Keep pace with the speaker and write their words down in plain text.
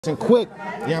and quick, you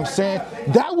know what I'm saying?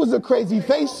 That was a crazy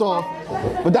face-off,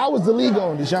 but that was the league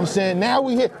on this, you know what I'm saying? Now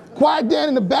we here. Quiet down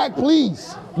in the back,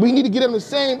 please. We need to get them the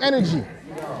same energy.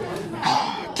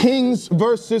 Kings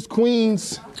versus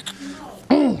Queens.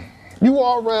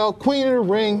 URL, Queen of the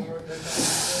Ring.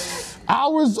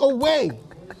 Hours away,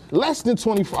 less than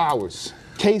 24 hours.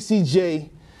 KCJ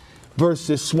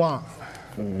versus Swamp.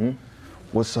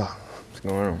 What's up? What's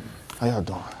going on? How y'all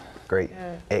doing? Great.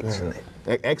 Excellent.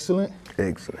 Excellent?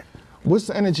 Excellent. What's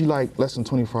the energy like less than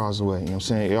 24 hours away? You know what I'm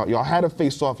saying? Y'all had a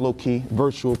face-off low-key,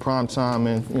 virtual, prime time,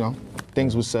 and, you know,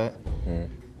 things were set.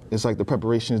 It's like the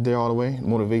preparation is there all the way,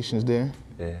 motivation is there.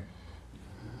 Yeah.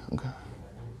 Okay.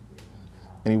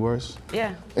 Any words?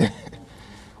 Yeah.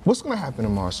 What's gonna happen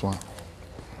tomorrow, Swamp?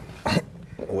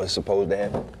 What's supposed to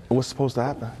happen? What's supposed to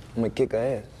happen? I'm gonna kick her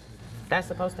ass. That's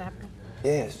supposed to happen?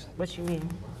 Yes. What you mean?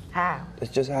 How?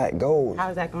 That's just how it goes. How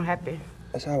is that gonna happen?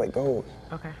 That's how it goes.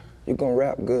 Okay. You gonna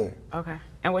rap good. Okay.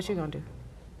 And what you gonna do?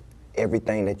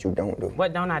 Everything that you don't do.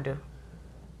 What don't I do?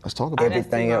 Let's talk about it.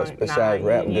 Everything else besides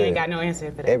rap good. You ain't got no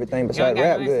answer for that. Everything You besides ain't got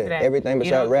rap no answer good. for that. Everything You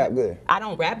besides don't- rap good. I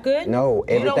don't rap good? No, You don't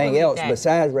everything believe else that.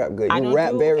 besides rap good. I You don't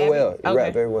rap do very every- well. You okay.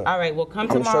 rap very well. All right, well, come I'm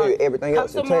tomorrow. show you everything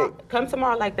else to tomorrow, take. Come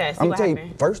tomorrow like that. See I'm what gonna tell you,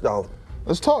 happens. first off,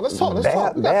 Let's talk. We got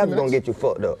a few Bab's minutes. gonna get you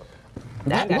fucked up.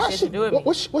 That got shit to do with me.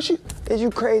 What she? Is you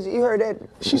crazy? You heard that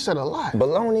She said a lot.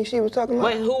 baloney she was talking about?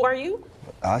 Wait, who are you?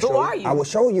 I'll Who show are you? I will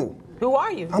show you. Who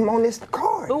are you? I'm on this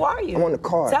card. Who are you? I'm on the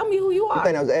card. Tell me who you are. You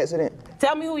think that was an accident?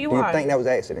 Tell me who you Do you are. think that was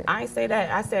an accident? I ain't say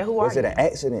that. I said who are Was you? it an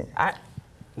accident?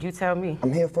 You tell me.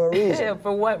 I'm here for a reason.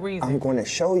 For what reason? I'm going to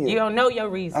show you. You don't know your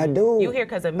reason. I do. You here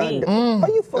because of me. Are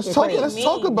you fucking Let's talk. crazy? Let's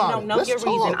talk about You it. don't know Let's your talk.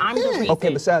 reason. I'm the Yeah. reason. Okay,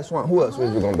 besides Swan, who else was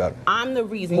we going to battle? I'm the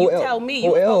reason. Who You else? tell me. Who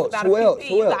You else? talked about Who a else? PT.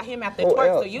 Who You else? got him after Who twerk,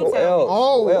 else? so you Who tell else? me.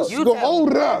 Oh, Who let's else? You go. tell me.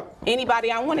 Hold up.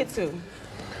 Anybody I wanted to.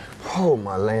 Oh,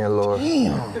 my landlord.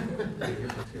 Damn.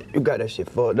 You got that shit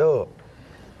fucked up.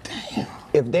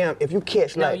 If you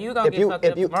catch No, like you gonna if get you fucked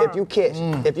if up you tomorrow. if you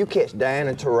catch if you catch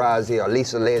Diana Taurasi or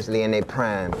Lisa Leslie in their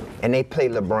prime and they play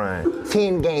LeBron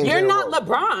 10 games You're in a not row,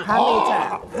 LeBron.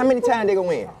 How many times they gonna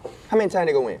win? How many times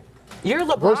they gonna win? You're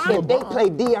Versus LeBron. If they play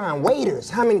Deion Waiters,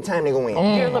 how many times they gonna win?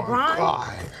 You're LeBron.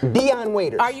 God. Deion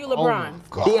Waiters. Are you LeBron?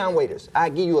 God. Deion Waiters. I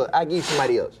give you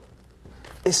somebody else.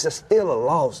 It's still a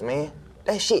loss, man.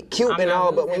 That shit cute I'm and not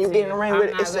all, but when you losing get in to the you. ring I'm with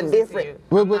it, not it's a losing to different.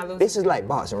 you. I'm not losing This is to like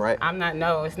boxing, right? I'm not.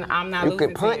 No, it's not. I'm not You losing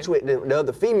can to punch you. with the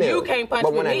other female. You can't punch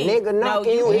but with when me. a nigga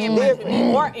knocking no, you, can't it's punch with different.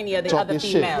 me or any of the Talk other your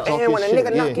shit. females. Talk And your when a shit,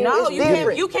 nigga yeah. knock you, No, it's you can't.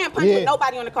 different. You can't punch with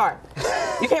nobody on the card.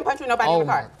 You can't punch with nobody on Oh the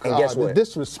my card. And guess God. what? The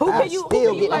disrespect. Who I can you? still who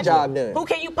can you get the punch job with? done. Who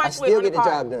can you I punch still with on get the the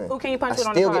card? job done. Who can you punch I with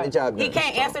on the still card? get the job He done.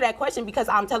 can't answer that question because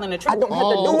I'm telling the truth. I don't have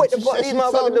to do what the she fuck said these she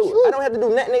telling motherfuckers the do. truth. I don't have to do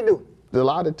nothing they do. A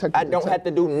lot of technical. I don't have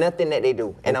to do nothing that they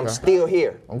do, and I'm still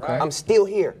here. Okay. I'm still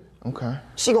here. Okay.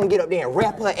 She gonna get up there and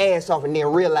rap her ass off and then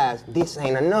realize this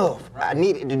ain't enough. I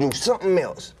needed to do something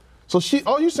else. So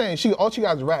all you saying all she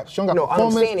got is rap. She don't got No, I'm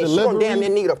performance, saying that she gonna damn near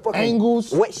delivery, need a fucking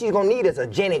angles. What she's gonna need is a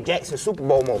Janet Jackson Super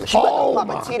Bowl moment. She Oh about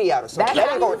to pop a titty out or something. That's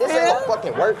That ain't how gonna, you this ain't feel? gonna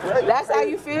fucking work. Right? That's how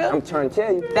you feel? I'm trying to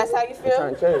tell you. That's how you feel?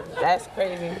 trying to tell you. That's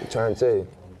crazy. I'm trying to tell you.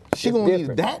 She It's gonna need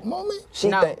different. that moment? She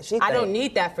No, think. She I think. don't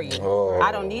need that for you. Oh.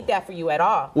 I don't need that for you at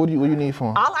all. What do you need from?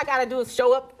 All I gotta do is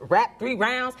show up, rap 3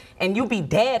 rounds, and you be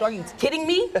dead. Are you kidding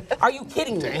me? Are you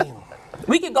kidding me?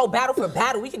 We could go battle for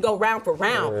battle. We could go round for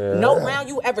round. No round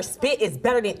you ever spit is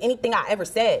better than anything I ever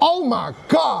said. Oh my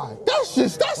God.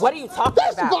 That's What are you talking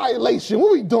that's about? violation.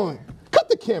 What are we doing? Cut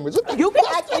the cameras. You can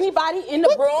ask anybody in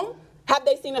the room, have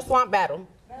they seen a swamp battle?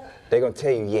 They gonna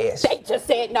tell you yes. They just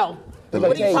said no. They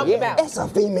What gonna are you tell talking yes. about? That's a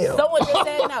female. Someone just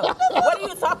said no. What are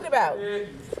you talking about?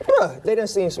 Bruh, they done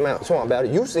seen Swamp Battle.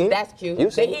 You seen it. That's cute. You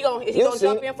seen Then it. he gonna You seen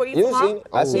jump it. in for you You tomorrow? seen it.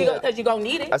 I seen it. Because you gonna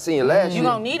need it. I seen you last year. You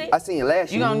gonna need it. I seen you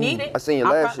last You year. gonna need it. I seen you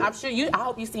last year. I'm sure you. I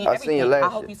hope you seen I everything. seen you last I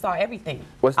hope year. you saw everything.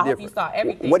 What's I hope different? you saw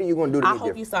everything. What are you gonna do to I be hope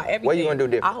you different? saw everything. What you gonna do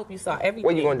different? I hope you saw everything.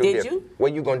 What you gonna do Did different? you?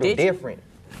 What you gonna do Did you? different?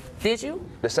 Did you?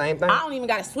 The same thing? I don't even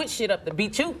gotta switch shit up to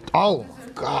beat you. Oh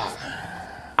God.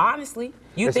 Honestly,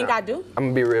 you Listen, think I do? I'm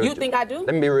gonna be real You with you. think I do?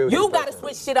 Let me be real with you You for a gotta second.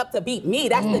 switch shit up to beat me.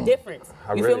 That's the difference.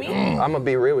 You feel me? I'm gonna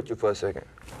be real with you for a second.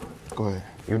 Go ahead.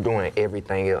 You're doing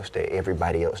everything else that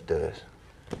everybody else does.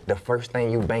 The first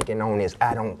thing you banking on is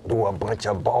I don't do a bunch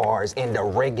of bars in the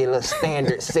regular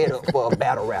standard setup for a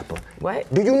battle rapper.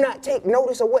 What? Do you not take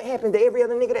notice of what happens to every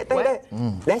other nigga that think What?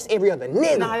 that? That's every other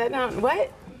nigga. No,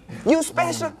 what? You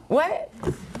special? What?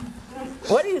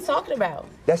 What are you talking about?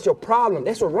 That's your problem.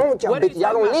 That's what's wrong with y'all What are you bitches.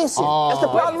 Y'all don't talking about? listen. That's the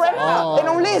problem right now. They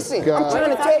don't listen. God. I'm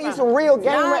trying to tell you some real game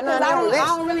right now. I They don't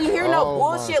don't listen. really hear no Oh,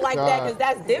 bullshit my like that because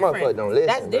that's different. Motherfucker don't listen,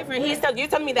 That's bro. different. You're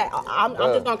telling me that I'm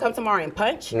just gonna come tomorrow and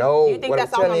punch? No. You think what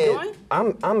that's all I'm telling you doing? is,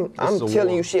 I'm It's a telling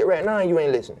war. you shit right now and you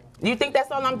ain't listening. You think that's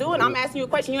all I'm doing? I'm asking you a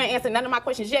question. You ain't answering none of my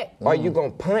questions yet. Are you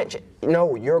gonna punch?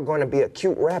 No, you're gonna be a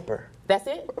cute rapper. That's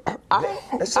it? All right.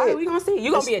 That's All right, it. we gonna see.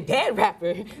 You gonna be a dead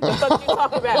rapper. The fuck you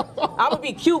talking about? I'm gonna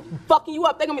be cute fucking you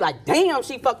up. They gonna be like, damn,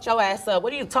 she fucked your ass up.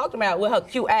 What are you talking about with her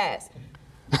cute ass?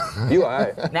 You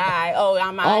alright? Nah, I'm Oh,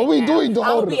 alright we now. do it, I'm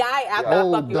hold gonna be it. alright after I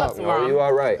Hold fuck you up up. tomorrow. No, you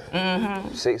alright.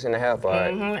 6.5,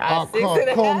 alright. Oh,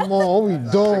 6.5. come on, what we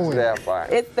doing? 6.5,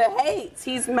 alright. It's the hate.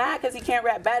 He's mad because he can't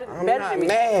rap better, I'm better not than me.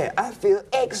 mad. I feel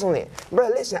excellent. Bro,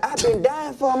 listen, I've been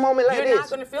dying for a moment like You're this. not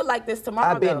gonna feel like this tomorrow.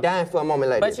 I've been though. dying for a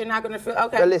moment like But this. you're not gonna feel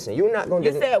okay. But listen, you're not gonna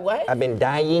You said what? I've been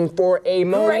dying for a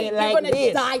moment Great, like you're gonna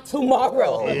this. die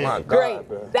tomorrow. Oh my God, Great,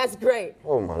 bro. that's great.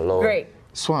 Oh my Lord. Great.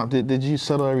 Swamp, did you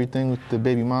settle everything with the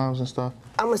baby moms and stuff?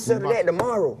 I'ma settle that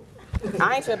tomorrow.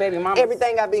 I ain't your baby mama.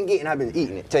 Everything I've been getting, I've been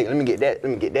eating it. Take it, let me get that, let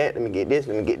me get that, let me get this,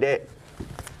 let me get that.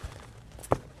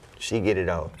 She get it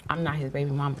all. I'm not his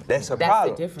baby mama. That's a The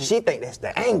problem. difference. She think that's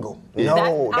the angle.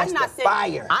 No, I'm that's not the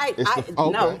saying, fire.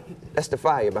 No. Okay. That's the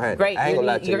fire behind Great. it. I ain't gonna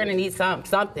lie to you. You're gonna need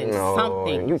something. No,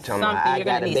 Something. you talking about something. I You're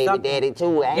got gonna a need baby something. daddy too.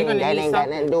 You're That gonna ain't need got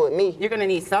nothing to do with me. You're gonna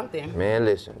need something. Man,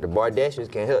 listen, the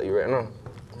Bardashians can't help you right now.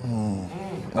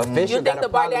 Official You got think a the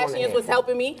problem on Bardashians their was hands.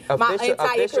 helping me my Official- entire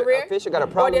official- career? official got a Or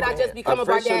problem did on I just their- become a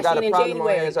official got a Bardashian in problem on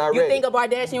January? hands You already. think a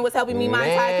Bardashian was helping me my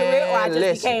entire career, or I just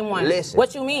Man, became one? listen.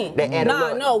 What you mean? They add a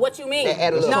little- No, what you mean? They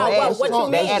add a little No, badge what to you it.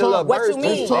 mean? They add a little What burst you to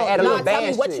mean? it. They add a Nah, little tell me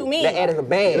badge what to you it. mean. They added a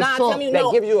badge. Nah, tell me They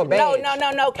no. give you a badge.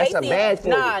 No, That's Casey. a badge for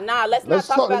you. Nah, let's Let's not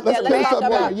talk talk- about let's that. clear Let's talk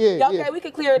something about up. Yeah, Okay, yeah. we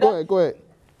can clear it up. Go ahead.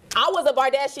 I was a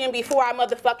Bardashian before I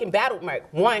motherfucking battled Merc.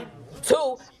 1,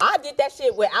 2, I did that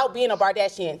shit without being a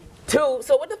Bardashian. 2,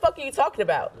 so what the fuck are you talking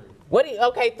about?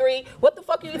 Okay, 3, what the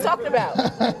fuck are you talking about?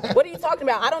 What are you talking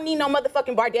about? I don't need no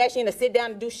motherfucking Bardashian to sit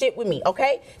down and do shit with me,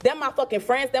 okay? Them my fucking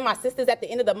friends, them my sisters at the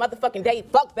end of the motherfucking day.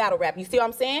 Fuck battle rap, you see what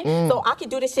I'm saying? So I could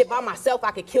do this shit by myself,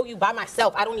 I could kill you by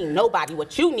myself. I don't need nobody.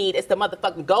 What you need is to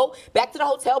motherfucking go back to the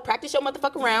hotel, practice your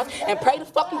motherfucking rounds, and pray to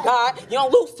fucking God you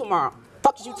don't lose tomorrow.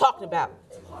 Fuck is you talking about?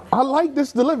 I like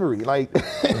this delivery. Like,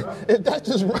 if that's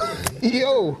just,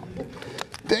 yo,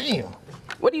 damn.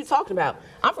 What are you talking about?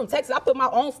 I'm from Texas. I put my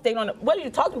own state on it. What are you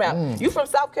talking about? You from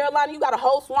South Carolina? You got a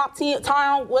whole swamp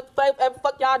town. What the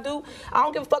fuck y'all do? I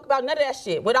don't give a fuck about none of that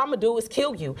shit. What I'm gonna do is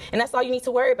kill you, and that's all you need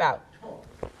to worry about.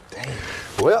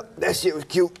 Well, that shit was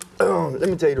cute. Let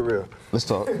me tell you the real. Let's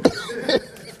talk.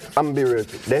 I'm gonna be real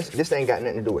with you. This ain't got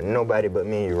nothing to do with nobody but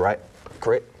me and you, right?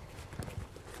 Correct?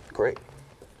 Correct.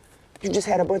 You just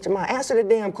had a bunch of mine. Answer the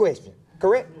damn question.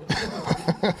 Correct?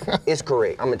 It's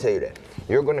correct. I'm gonna tell you that.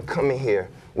 You're gonna come in here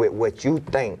with what you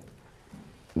think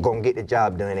gonna get the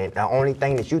job done, and the only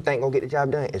thing that you think gonna get the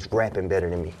job done is rapping better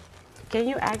than me. Can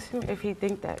you ask him if he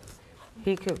think that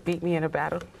he could beat me in a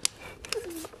battle?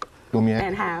 Do me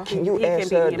And how? Can you he ask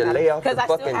beat her me in a to battle? lay off the 'Cause I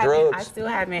still fucking haven't- drugs? I still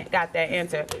haven't got that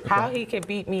answer. How he could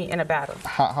beat me in a battle?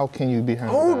 How can you be her?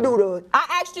 Who do the?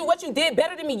 I asked you what you did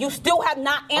better than me. You still have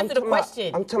not answered the talking about-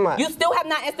 question. I'm talking about- You still have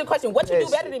not answered the question. What you do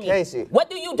Casey, better than me? Casey. What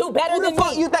do you do better Who the than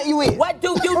fuck me? you think you is? What do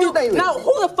you Who do? you think you is? No,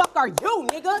 who the fuck are you,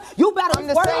 nigga? You battle I'm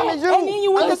the Swerve, same as you. and then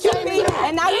you went I'm to the same QB, as you.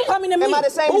 and now you coming to me. Am I the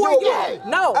same who as are you? you? Yeah.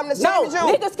 No, I'm the same no. as you.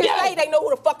 Niggas can Yeah. say they know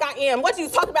who the fuck I am. What you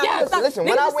talking about? Yes, Niggas- listen,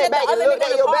 when niggas I said went back the and other looked nigga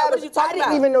at on your the car, battles, what you I talking didn't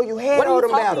about? even know you had What are all you them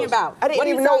talking battles. about? I didn't What are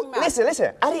even you know. talking about?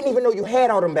 Listen, I didn't even know you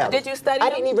had all them battles. Did you study I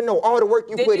them? didn't even know all the work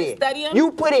you Did put you in. study them?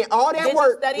 You put in all that Did you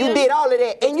work. study You them? did all of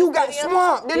that, and you got study them?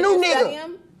 swamped. The Did new you study nigga.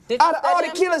 them? Did you Out of all study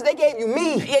the them? killers, they gave you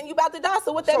me. And you about to die,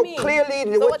 so what that So mean? clearly,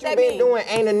 So what you that been mean? doing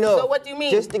ain't enough. So what do you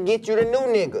mean? Just to get you the new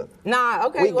nigga. Nah,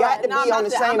 okay. We well, got to nah, be I'm on about the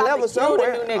to- same I'm about level to kill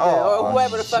somewhere. the new nigga, or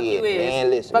whoever the fuck shit, you is. Man,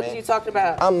 listen, fuck man. you talking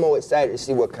about? I'm more excited to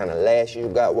see what kind of lashes you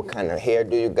got, what kind of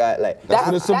hairdo you got. Like That's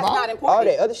what it's about. not important. all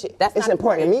that other shit. That's It's not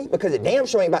important to me because it damn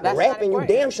sure ain't about That's the not rapping. You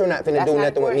important. damn sure not finna That's do not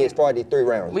nothing with me as important. far as these 3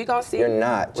 rounds. We gonna see. You're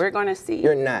not. We're gonna see.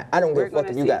 You're not. I don't We're give a fuck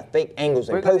gonna if you see. got fake angles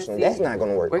We're and gonna personal. see. That's not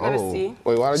gonna work. We're gonna see.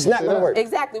 Wait, why did It's you not say gonna that? work.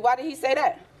 Exactly. Why did he say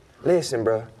that? Listen,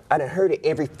 bro. I done heard it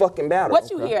every fucking battle. What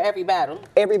you hear every battle?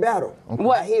 Every battle.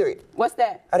 What? I hear it. What's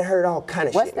that? I done heard all kind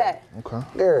of What's shit. that? Okay.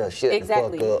 Girl, shut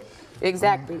Exactly. the fuck up.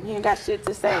 Exactly. He ain't got shit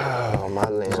to say. Oh, my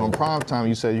land. So on prime time,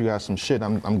 you said you got some shit.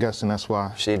 I'm guessing that's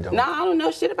why. She don't. Nah, I don't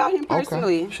know shit about him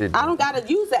personally. She I don't gotta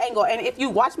use the angle. And if you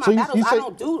watch my So you battles, say- I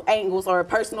don't do angles or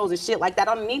personals and shit like that.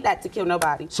 I don't need that to kill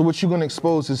nobody. So what you gonna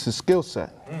expose is his skill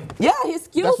set. Yeah, his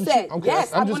skill That's what you- set. okay,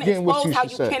 Yes, I'm I'm just gonna getting what expose you how you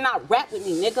said. cannot rap with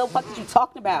me, nigga. What are you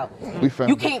talking about? We found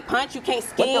You it. can't punch, you can't What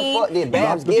scheme. the fuck did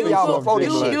Babs give y'all before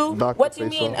this shit? What you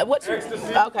mean? What you?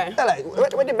 Okay. Like,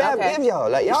 what did Babs Okay. give y'all?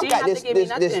 Like, y'all She got have to this give me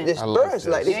nothing. this I like burst. this.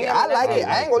 Like, this You ain't shit. gotta I like give me it.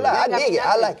 I ain't gonna lie. I nothing. dig it.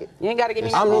 I like it. You ain't gotta give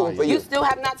me I'm nothing. rooting for you. You still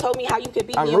have not told me how you could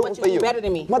beat I'm me and rooting what you for do you. better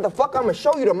than me. Motherfucker, I'm gonna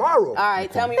show you tomorrow. All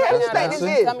right, tell me Yeah, right let's now. think Though.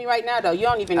 this is. Tell me right now, though. You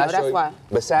don't even know. I show That's you. why.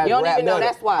 Besides you don't rap even know. better,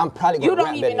 That's why. I'm probably gonna You don't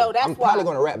rap even better know. than That's you. I'm why. probably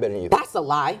gonna rap better than you. That's a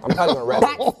lie. I'm probably gonna rap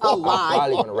That's better. a lie. I'm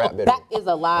probably gonna rap better. That is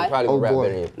a lie. I'm probably gonna Oh, rap boy.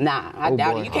 better than you. Nah, I Oh,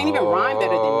 doubt boy. it. You can't even rhyme better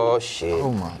than Oh me. shit.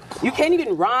 Oh my. You can't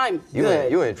even rhyme You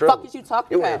good. in trouble. Fuck is you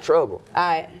talking You about? in trouble. All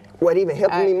right. What even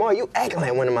helping All me right. more? You acting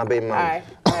like one of my baby All mamas. right.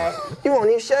 All right. You won't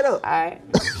even shut up. All right.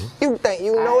 You think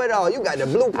you know it all. You got the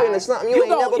blueprint or something you ain't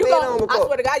never been on I before.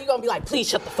 swear to God, you're gonna be like, please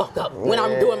shut the fuck up when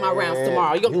I'm doing my rounds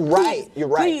tomorrow. You're gonna You be, right, please, you're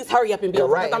right. Please hurry up and be You're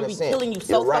over right because I'm in gonna a be sense. killing you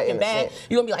You're so right fucking in a bad. sense.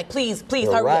 You're gonna be like, please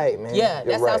You're hurry right, up. man. Yeah, You're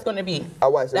that's how it's gonna be. I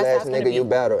watched the That's how last it's gonna nigga you be.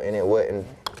 battle and it wasn't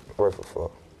worth a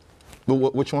fuck.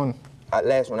 Which one?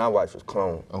 Last one I watched was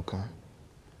Clone. Okay.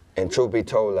 And truth be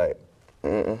told, like,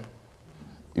 You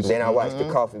then said, I watched the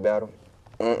coffee battle.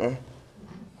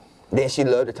 Then she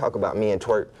loved to talk about me and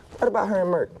Twerk. What about her and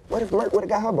Merk? What if Merk would've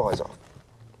got her bars off?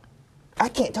 I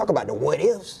can't talk about the what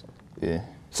ifs. Yeah.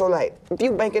 So like, if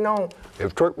you banking on,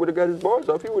 if Twerk would've got his bars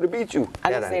off, he would've beat you. I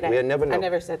didn't say that. We'll never know. I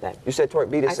never said that. You said Twerk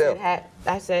beat himself.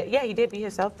 I said, yeah, he did beat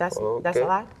himself. That's a Okay.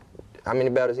 lie. How many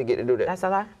battles he get to do that? That's a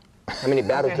lie. How many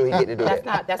battles do he get to do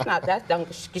that? That's don't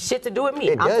shit to do with me.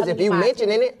 It I'm does telling if you my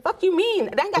mentioning opinion. it. Fuck you mean?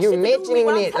 That ain't got You shit to do with me. mentioning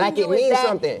What I'm it telling like it you is means that-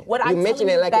 something. What You I'm mention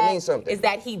telling it like it that means something. Is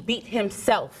that he beat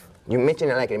himself. You mention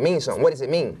it like it means something. What does it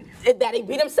mean? That he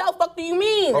beat himself. Fuck do you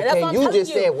mean? That's Okay, what I'm you telling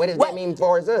just said, what does that mean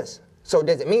for us? So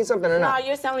does it mean something or No, not?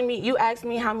 you're telling me. You asked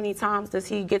me how many times does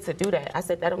he get to do that? I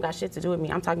said that don't got shit to do with me.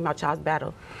 I'm talking about Child's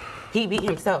battle. He beat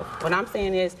himself. What I'm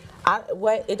saying is,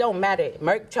 it don't matter.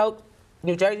 Merk choked,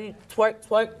 New Jersey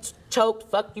twerk choked.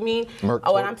 Fuck you mean? Merk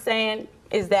What choked. I'm saying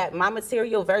is that my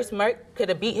material verse Merk could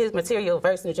have beat his material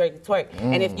verse New Jersey twerk.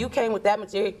 And if you came with that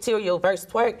material verse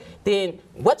twerk, then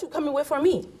what you coming with for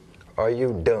me? Are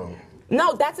you dumb?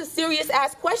 No, that's a serious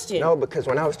ass question. No, because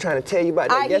when I was trying to tell you about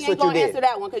that, He guess ain't what you gonna did? answer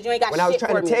that one because you ain't got When shit I was for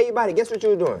trying to me. tell you about it, guess what you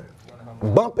were doing?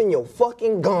 Bumping your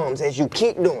fucking gums as you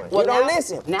keep doing. Well, you don't now,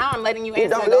 listen. Now I'm letting you You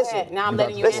answer. don't Go listen. ahead. Now I'm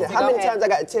letting you Listen, answer. how Go many ahead. times I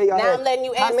gotta tell y'all Now that? I'm letting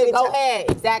you How answer. many Go times? ahead.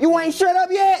 Exactly. You ain't shut up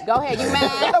yet. Go ahead. You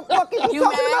mad? What the fuck is you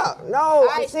talking mad? about? No, All I'm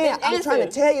right, saying, then I'm trying to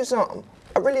answer. tell you something.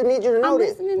 I really need you to know I'm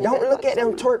this. listening to Don't that. look at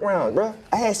them twerk rounds, bro.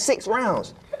 I had 6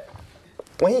 rounds.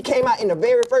 When he came out in the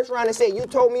very first round and said, you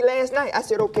told me last night, I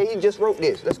said, okay, you just wrote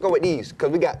this. Let's go with these, because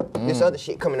we got this other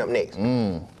shit coming up next.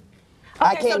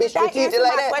 I Okay, can't so be did that strategic answer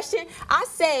like my that. question? I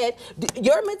said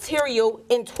your material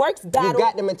in Twerk's battle.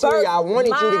 got the material I wanted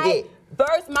you to get.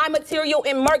 Versus my material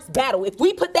in Merck's battle. If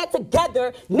we put that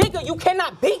together, nigga, you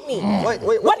cannot beat me. What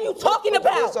are you talking what you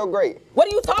about? did so great? What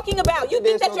are you talking about? You you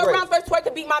did think that so your great? round first twerk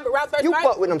could beat my round first You twerk?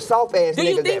 fuck with them soft ass Do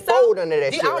you niggas think that so? fold under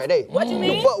that Do shit you- right there. what you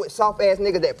mean? You fuck with soft ass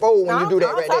niggas that fold when I you do that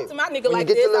don't right talk there. to my nigga when like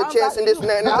you get this. your I little don't chest talk and this and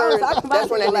that and the I don't third, talk to my that's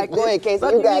when nigga that like nigga go ahead, this. Casey.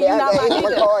 Fuck You got mean, it. you not my I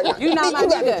work hard. nigga. You not my You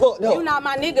got me fucked nigga. up. You not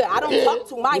my nigga. I don't talk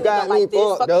to my You nigga got me like this.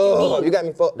 fucked Fuck you up. mean? You got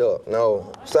me fucked up.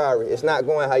 No, sorry, it's not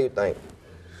going how you think.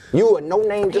 You a no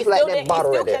name just like that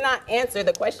bottle right He there. still cannot answer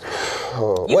the question.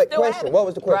 What question? What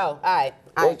was the question? Bro, all right.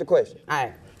 What was the question? All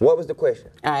right. What was the question?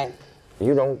 All right.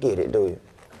 You don't get it, do you?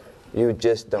 You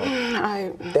just don't. All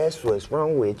right. That's what's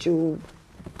wrong with you.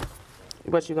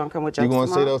 What, you gonna come with your You gonna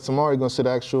say tomorrow? that tomorrow? You gonna say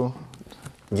the actual?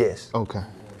 Yes. Okay.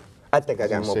 I think I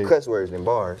got more say- cuss words than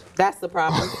bars. That's the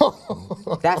problem.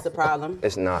 That's the problem.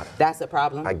 It's not. That's the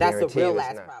problem. I That's the guarantee you real it's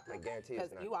ass not. problem. I guarantee it's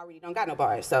Because not. you already don't got no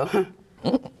bars, so.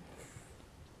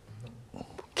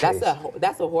 That's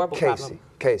a horrible problem.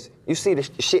 Casey, you see the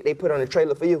shit they put on the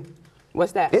trailer for you?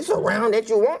 What's that? It's a round that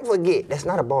you won't forget. That's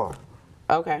not a bar.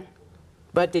 Okay.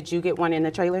 But did you get one in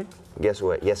the trailer? Guess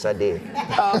what? Yes, I did.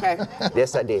 Oh, okay.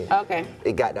 Yes, I did. Okay.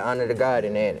 It got the honor of God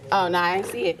in there. Oh, no, I ain't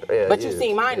see it. Yeah, But you yeah.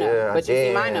 seen mine though. Yeah, But you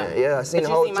seen mine yeah, though. yeah, I seen But the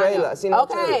you whole seen mine, trailer. though. I seen the whole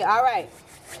Okay, trailer. all right.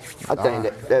 I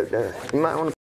think that you might want to